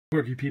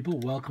Quirky people,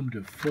 welcome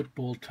to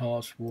Football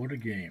Toss Water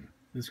Game.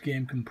 This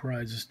game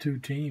comprises two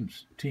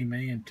teams, Team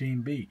A and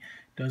Team B.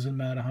 Doesn't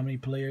matter how many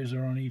players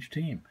are on each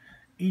team.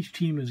 Each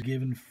team is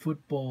given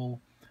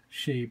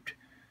football-shaped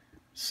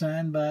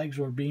sandbags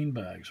or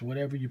beanbags,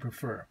 whatever you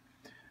prefer.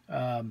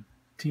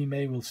 Team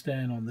A will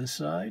stand on this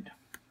side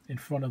in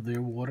front of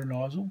their water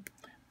nozzle.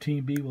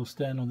 Team B will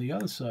stand on the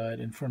other side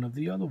in front of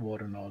the other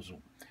water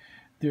nozzle.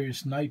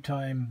 There's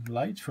nighttime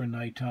lights for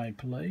nighttime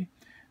play,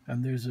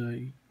 and there's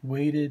a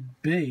weighted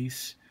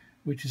base,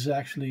 which is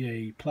actually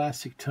a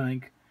plastic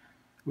tank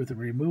with a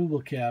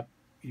removable cap.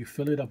 You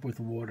fill it up with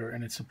water,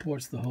 and it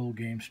supports the whole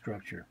game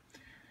structure.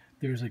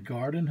 There's a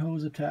garden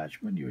hose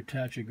attachment. You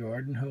attach a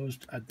garden hose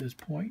at this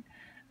point,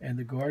 and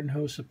the garden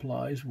hose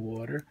supplies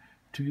water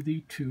to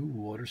the two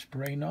water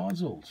spray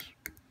nozzles.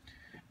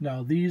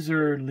 Now these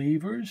are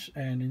levers,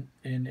 and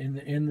in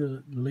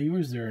the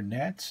levers there are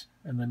nets,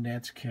 and the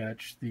nets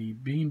catch the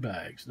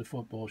beanbags, the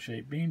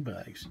football-shaped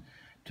beanbags.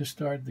 To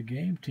start the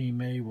game,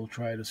 Team A will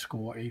try to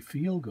score a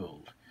field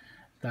goal.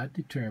 That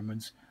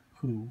determines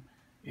who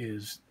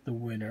is the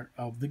winner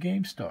of the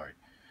game start.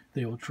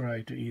 They will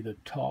try to either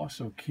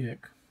toss or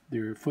kick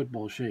their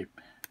football-shaped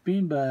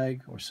beanbag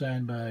or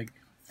sandbag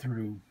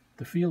through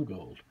the field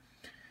goal.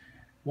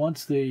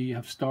 Once they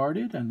have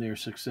started and they're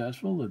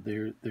successful, that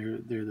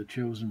they're the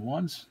chosen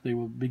ones, they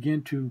will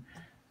begin to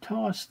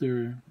toss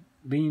their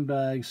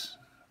beanbags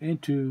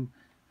into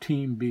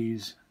Team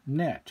B's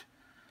net.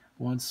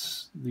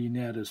 Once the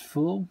net is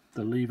full,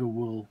 the lever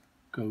will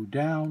go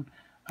down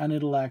and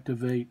it'll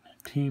activate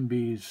Team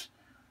B's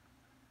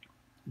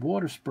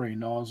water spray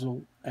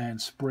nozzle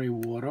and spray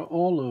water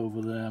all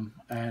over them,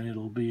 and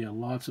it'll be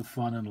lots of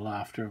fun and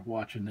laughter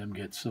watching them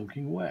get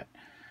soaking wet.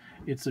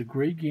 It's a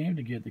great game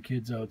to get the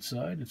kids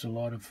outside. It's a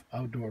lot of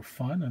outdoor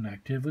fun and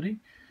activity,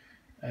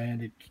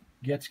 and it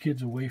gets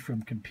kids away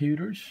from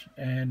computers,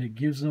 and it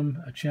gives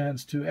them a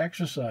chance to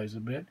exercise a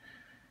bit,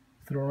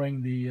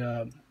 throwing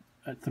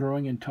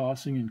and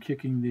tossing and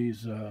kicking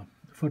these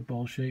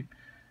football-shaped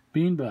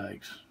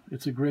beanbags.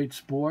 It's a great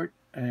sport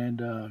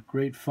and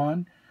great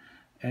fun,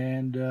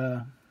 and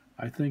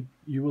I think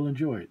you will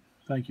enjoy it.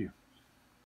 Thank you.